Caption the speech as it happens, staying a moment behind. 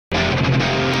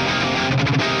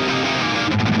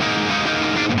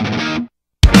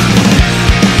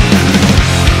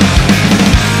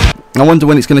I wonder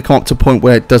when it's going to come up to a point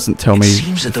where it doesn't tell me. It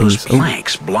seems that those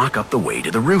planks block up the way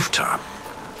to the rooftop.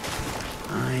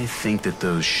 I think that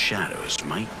those shadows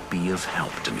might be of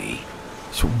help to me.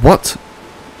 So what?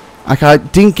 Okay, I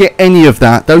didn't get any of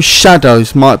that. Those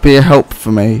shadows might be a help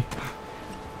for me.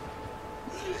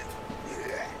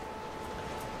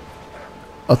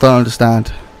 I don't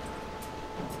understand.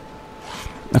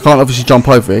 I can't obviously jump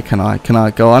over it, can I? Can I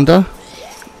go under?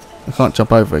 I can't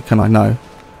jump over it, can I? No.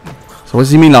 So what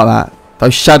does he mean like that?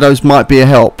 Those shadows might be a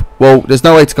help. Well, there's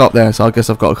no way to go up there, so I guess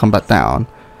I've got to come back down.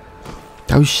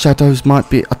 Those shadows might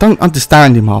be... I don't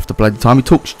understand him half the bloody time. He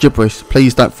talks gibberish.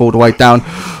 Please don't fall the way down.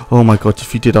 Oh my god,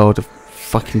 if you did, I would have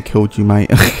fucking killed you,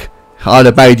 mate. I'd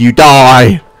have made you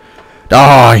die.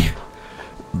 Die.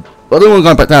 I don't want to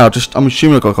go back down. I'm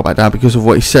assuming I've got to go back down because of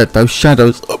what he said. Those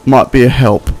shadows might be a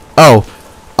help. Oh,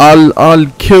 I'll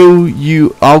kill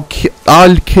you. I'll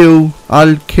kill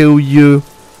you.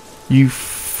 You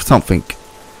something.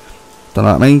 Don't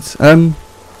know what that means.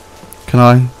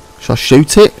 Should I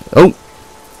shoot it? Oh,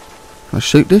 can I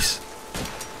shoot this?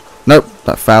 Nope,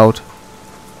 that failed.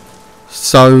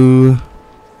 So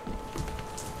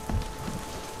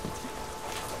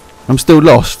I'm still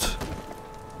lost.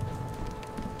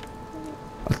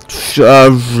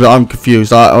 I'm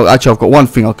confused. Actually, I've got one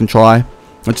thing I can try.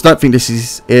 I just don't think this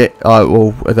is it.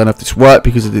 Well, I don't know if this worked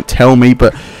because it didn't tell me,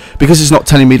 but because it's not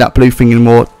telling me that blue thing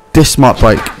anymore, this might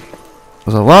break.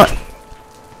 Was that right?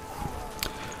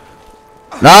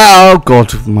 No, oh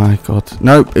god, my god.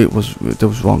 Nope, it was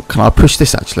wrong. Can I push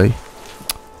this actually?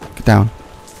 Get down.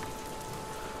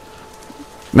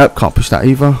 Nope, can't push that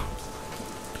either.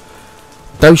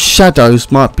 Those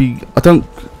shadows might be...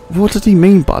 what does he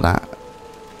mean by that?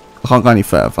 I can't go any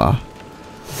further.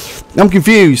 I'm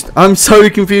confused. I'm so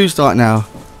confused right now.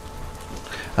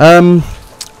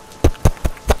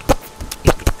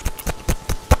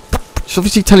 It's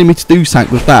obviously telling me to do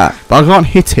something with that, but I can't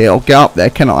hit it or get up there,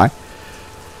 can I?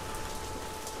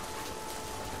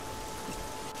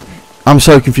 I'm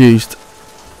so confused.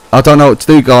 I don't know what to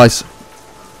do, guys.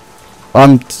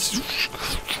 I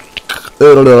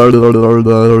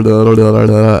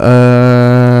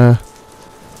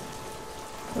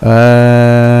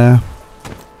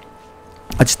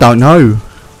just don't know.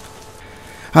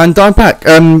 And I'm back.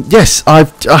 Yes, I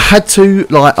had to,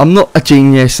 like, I'm not a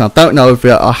genius, and I don't know if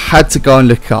I had to go and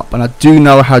look up, and I do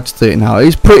know how to do it now.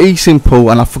 It's pretty simple,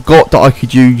 and I forgot that I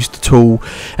could use the tool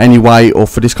anyway, or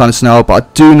for this kind of scenario, but I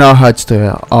do know how to do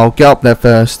it. I'll get up there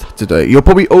first to do it. You'll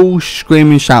probably all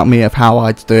scream and shout at me of how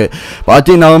I to do it, but I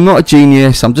do know I'm not a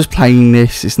genius. I'm just playing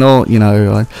this. It's not, you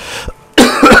know,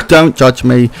 don't judge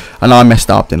me. And I messed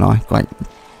up, didn't I? Great.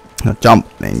 Jump,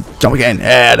 then jump again.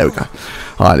 Yeah, there we go.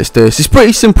 Alright, let's do this. It's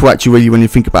pretty simple actually, really, when you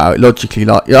think about it logically.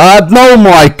 Like, oh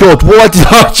my god, what did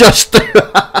I just do?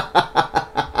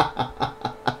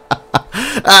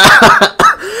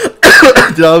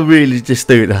 Did I really just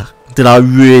do that? Did I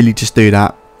really just do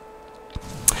that?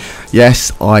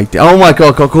 Yes, I did. Oh my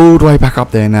god, got all the way back up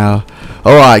there now.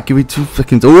 Alright, give me 2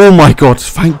 seconds. Oh my god,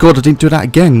 thank god I didn't do that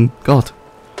again. God.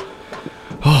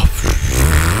 Oh.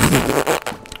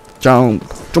 Jump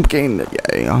again.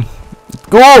 Yeah.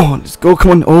 Go, let's go,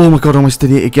 come on. Oh my god, I almost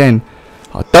did it again.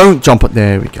 Oh, don't jump up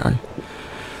there. We go.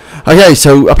 Okay,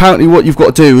 so apparently what you've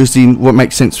got to do is what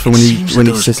makes sense for when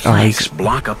he says planks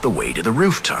block up the way to the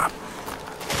rooftop.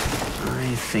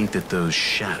 I think that those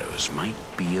shadows might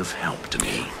be of help to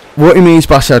me. What he means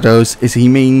by shadows is he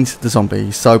means the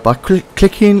zombies. So by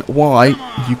clicking Y,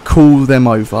 you call them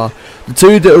over. The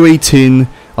 2 that are eating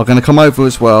are going to come over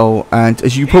as well, and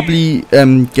as you probably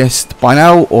guessed by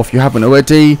now, or if you haven't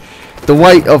already, the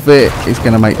weight of it is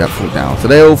going to make that fall down. So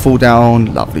they all fall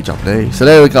down, lovely jubbly. So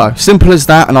there we go, simple as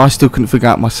that, and I still couldn't figure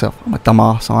out myself. I'm a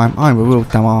dumbass, I'm a real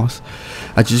dumbass.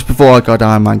 And just before I go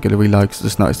down, I'm going to reload, because I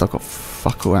just noticed I've got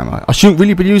fuck all ammo. I shouldn't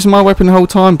really be using my weapon the whole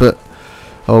time, but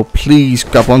oh, please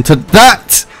grab onto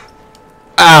that.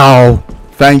 Ow,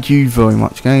 thank you very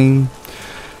much, game.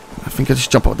 I think I just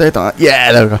jump up there, don't I?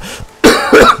 Yeah, there we go.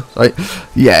 Right.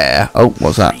 Yeah. Oh,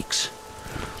 what's that?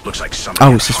 Looks like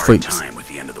somebody it's just freaks. Time with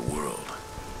the end of the world.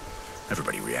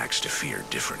 Everybody reacts to fear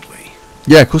differently.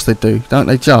 Yeah, of course they do, don't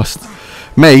they? Just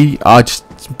me, I just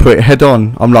put it head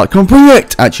on. I'm like, come bring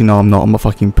it. Actually, no, I'm not. I'm a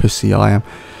fucking pussy. I am.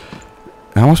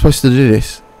 How am I supposed to do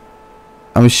this?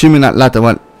 I'm assuming that ladder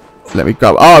won't let me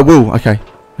go. Oh, I will. Okay.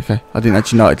 Okay. I didn't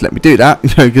actually know it'd let me do that, you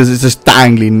know, because it's just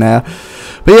dangling there.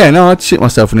 But yeah, no, I'd shit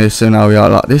myself in this scenario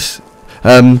like this.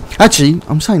 Actually,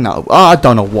 I'm saying that I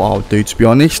don't know what I'll do, to be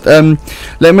honest.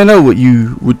 Let me know what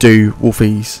you would do,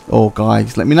 Wolfies or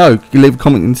guys. Let me know. You can leave a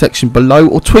comment in the section below,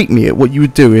 or tweet me at what you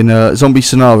would do in a zombie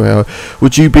scenario.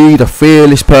 Would you be the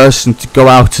fearless person to go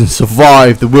out and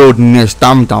survive the wilderness,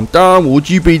 or would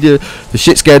you be the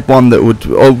shit scared one that would,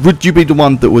 or would you be the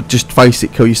one that would just face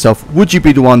it, kill yourself? Would you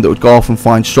be the one that would go off and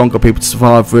find stronger people to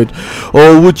survive with,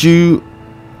 or would you,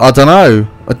 I don't know.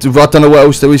 I don't know what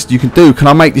else there is you can do. Can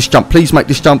I make this jump? Please make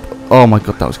this jump. Oh my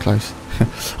god, that was close.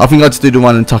 I think I had to do the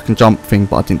run and tuck and jump thing,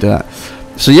 but I didn't do that.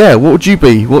 So yeah, what would you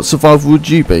be? What survival would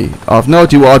you be? I have no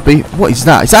idea what I'd be. What is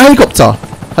that? Is that a helicopter?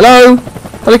 Hello?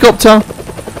 Helicopter?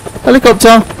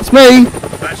 Helicopter? It's me.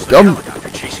 That's the helicopter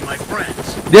chasing my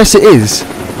friends. Yes it is.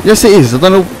 Yes it is. I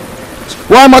don't know.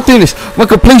 Why am I doing this? Oh my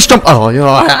god, please jump. Oh,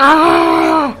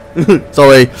 yeah.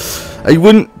 Sorry. He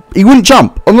wouldn't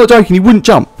jump. I'm not joking, he wouldn't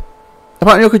jump.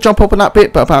 Apparently I could jump up on that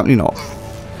bit, but apparently not.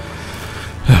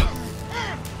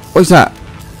 What is that?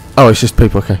 Oh, it's just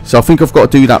people. Okay, so I think I've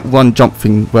got to do that run jump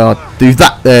thing where I do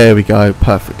that. There we go,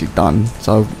 perfectly done.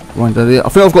 So I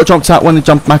think I've got to jump to that one and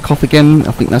jump back off again.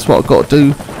 I think that's what I've got to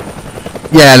do.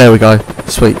 Yeah, there we go.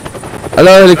 Sweet.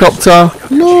 Hello, helicopter.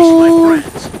 No.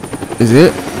 Is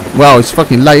it? Wow, it's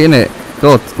fucking late, isn't it?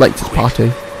 God, late to the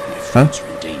party. Huh?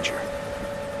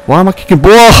 Why am I kicking?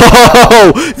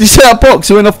 Whoa! Did you see that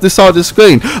box went off the side of the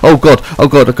screen? Oh god! Oh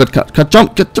god! Oh god! Can I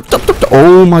jump? Jump!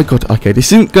 Oh my god! Okay,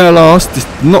 this isn't gonna last. This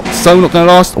not gonna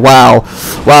last. Wow!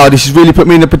 Wow! This has really put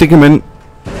me in a predicament.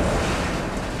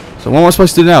 So what am I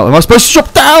supposed to do now? Am I supposed to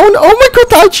drop down? Oh my god!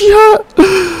 That actually hurt.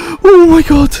 Oh my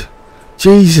god!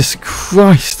 Jesus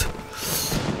Christ!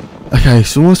 Okay,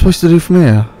 so what am I supposed to do from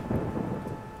here?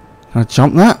 Can I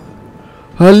jump that?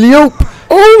 Hurry up!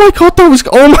 Oh my god, that was.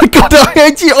 Oh my god, I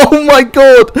hate you! Oh my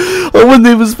god! I wasn't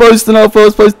even supposed to know if I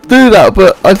was supposed to do that,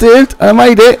 but I did. I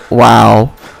made it.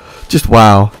 Wow. Just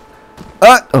wow.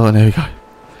 Oh, there we go.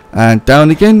 And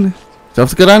down again. Do I have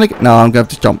to go down again? No, I'm going to have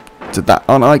to jump to that.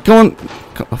 Oh, no, come on.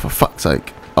 Oh, for fuck's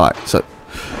sake. Alright, so.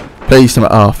 Please.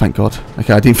 Oh, thank god.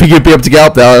 Okay, I didn't think you'd be able to get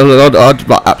up there. I'd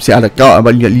like, absolutely had a go.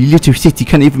 But you little city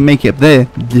can't even make it up there.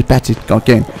 You better go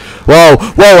again. Whoa,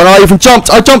 whoa, and I even jumped.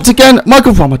 I jumped again. My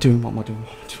god, what am I doing? What am I doing?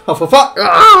 Oh, for fuck.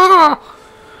 Ah!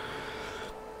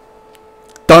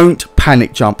 Don't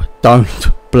panic jump. Don't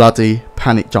bloody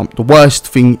panic jump. The worst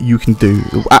thing you can do.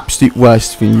 The absolute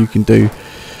worst thing you can do.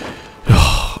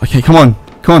 Okay, come on.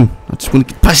 Come on. I just want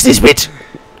to get past this bit.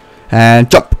 And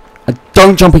jump. And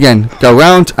don't jump again. Go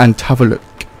around and have a look.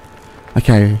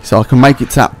 Okay, so I can make it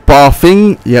to that bar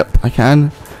thing. Yep, I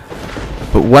can.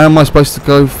 But where am I supposed to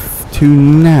go to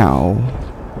now?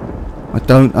 I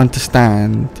don't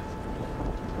understand.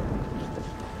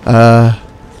 I'm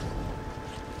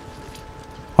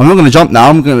not going to jump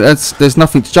now. There's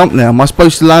nothing to jump now. Am I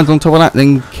supposed to land on top of that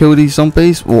then kill these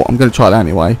zombies? Well, I'm going to try that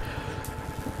anyway.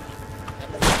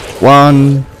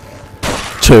 1,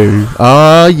 2.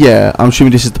 Yeah. I'm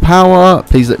assuming this is the power.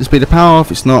 Please let this be the power.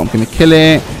 If it's not, I'm going to kill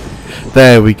it.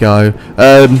 There we go.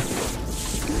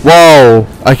 Whoa.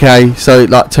 Okay. So it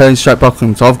like turns straight back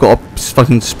on. So I've got a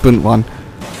fucking sprint one.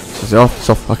 So it's off. It's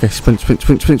off. Okay. Sprint.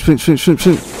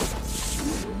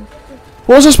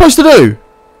 What was I supposed to do?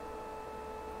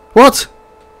 What?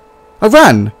 I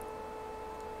ran.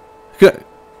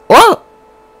 What?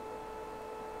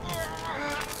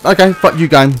 Okay, fuck you,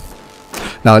 game.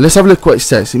 Now let's have a look what it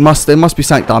says. There must be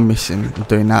something that I'm missing in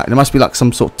doing that. There must be like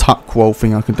some sort of tuck roll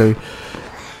thing I can do.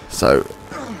 So,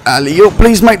 Ali,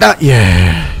 please make that.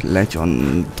 Yeah,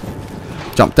 legend.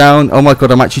 Jump down. Oh my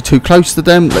god, I'm actually too close to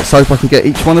them. Let's hope I can get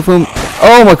each one of them.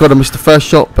 Oh my god, I missed the first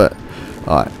shot, but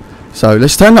alright. So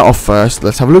let's turn that off first.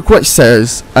 Let's have a look what it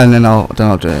says, and then I'll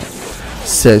do it. It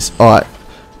says, alright,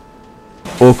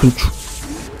 or control.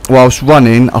 Whilst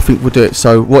running, I think we'll do it.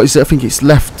 So what is it? I think it's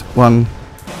left one.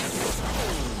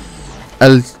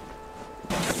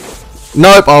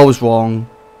 Nope, I was wrong.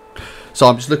 So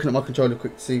I'm just looking at my controller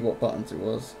quick to see what buttons it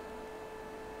was.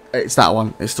 It's that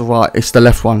one. It's the right. It's the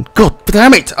left one. God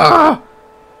damn it! Ah!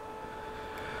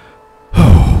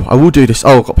 I will do this.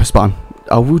 Oh, I've got to press button.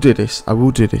 I will do this. I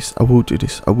will do this. I will do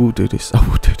this. I will do this. I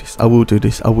will do this. I will do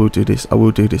this. I will do this. I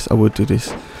will do this. I will do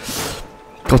this.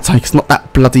 God's sake, it's not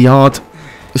that bloody hard.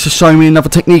 It's just showing me another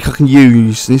technique I can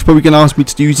use, and it's probably going to ask me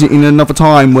to use it in another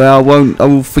time where I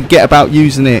will forget about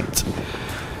using it.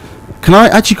 Can I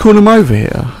actually call him over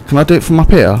here? Can I do it from up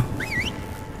here?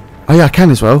 Oh yeah, I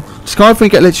can as well. Just go over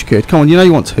and get electrocuted. Come on, you know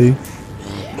you want to.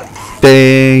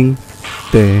 Ding.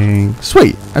 Ding.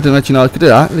 Sweet. I didn't actually know I could do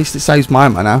that. At least it saves my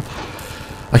ammo now.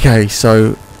 Okay,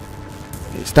 so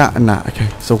it's that and that. Okay,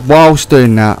 so whilst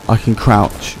doing that, I can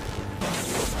crouch.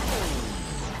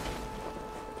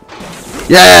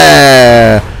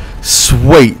 Yeah!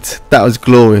 Sweet. That was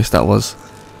glorious, that was.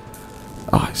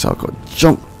 Alright, so I've got to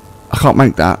jump. I can't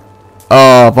make that.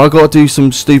 Oh, have I got to do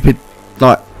some stupid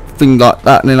like thing like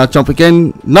that and then I jump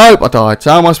again? Nope, I died.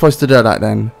 So how am I supposed to do that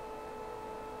then?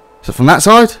 Is it from that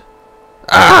side?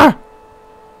 Ah!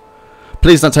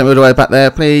 Please don't take me all the way back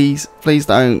there, please. Please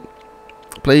don't.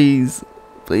 Please.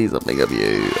 Please, I beg of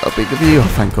you. I beg of you.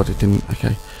 Oh, thank God it didn't.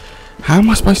 Okay. How am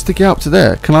I supposed to get up to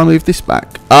there? Can I move this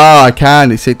back? Ah, I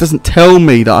can. It doesn't tell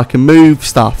me that I can move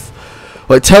stuff.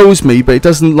 Well, it tells me, but it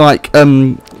doesn't like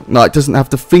it doesn't have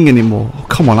the thing anymore. Oh,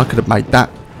 come on, I could have made that.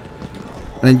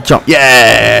 And then jump.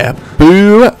 Yeah.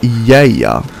 Boo.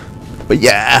 Yeah. But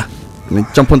yeah. And then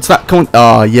jump onto that. Come on.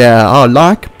 Oh, yeah. Oh,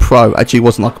 like a pro. Actually, it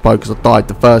wasn't like a pro because I died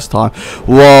the first time.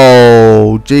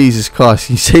 Whoa. Jesus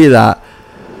Christ. You see that?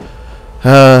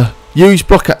 Use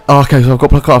block. Oh, okay, so I've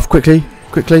got block off quickly.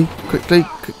 Quickly.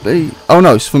 Oh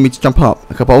no, it's for me to jump up.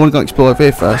 Okay, but I want to go explore over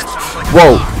here first.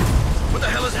 Whoa. What the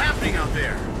hell is happening out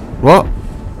there? What?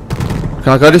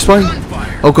 Can I go this way?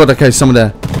 Oh god, okay, someone there.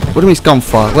 What do you mean it's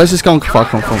gunfire? Where's this gunfire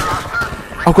come from?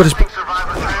 Oh god, it's...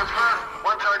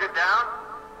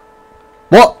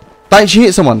 What? They actually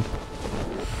hit someone?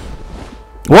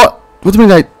 What? What do you mean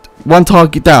they... One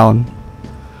target down?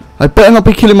 They better not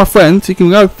be killing my friend. You can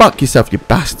go fuck yourself, you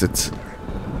bastards.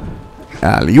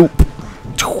 Alley-oop.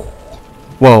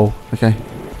 Whoa, okay.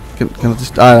 Can I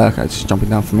just... Oh, okay, just jumping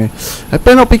down from here. They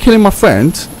better not be killing my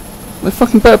friend. They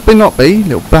fucking better not be,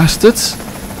 little bastards.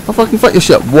 I'll fucking fuck your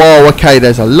shit. Whoa, okay,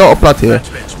 there's a lot of blood here.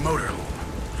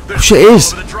 Oh shit, it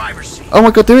is. Oh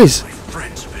my god, there is.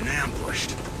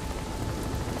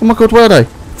 Oh my god, where are they?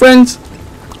 Friends.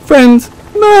 Friends.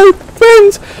 No.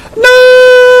 Friends.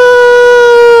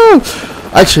 No.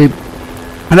 Actually,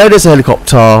 I know there's a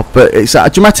helicopter, but it's a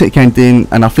dramatic ending,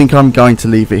 and I think I'm going to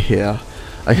leave it here.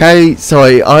 Okay,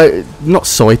 sorry, not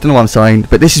sorry, don't know what I'm saying,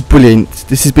 but this is brilliant.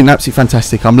 This has been absolutely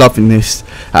fantastic. I'm loving this.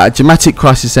 Dramatic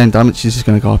crisis end. I'm actually just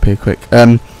going to go up here quick.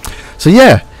 So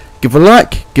yeah, give a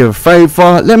like, give a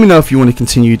favour. Let me know if you want to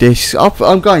continue this. I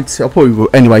probably will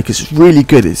anyway, because it's really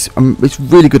good. It's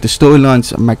really good. The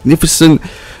storylines are magnificent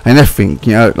and everything.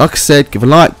 You know, like I said, give a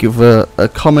like, give a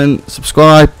comment,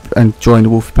 subscribe, and join the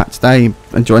Wolfy Pack today.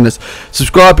 And join us.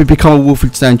 Subscribe and become a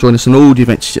Wolfy today, and join us on all the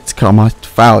events yet to come. I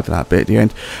failed at that bit at the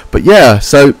end, but yeah.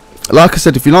 So like I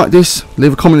said, if you like this,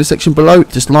 leave a comment in the section below.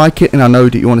 Just like it, and I know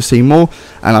that you want to see more.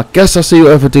 And I guess I'll see you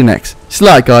whatever I do next. See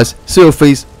you later, guys. See you,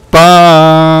 Wolfies.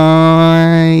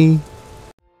 Bye.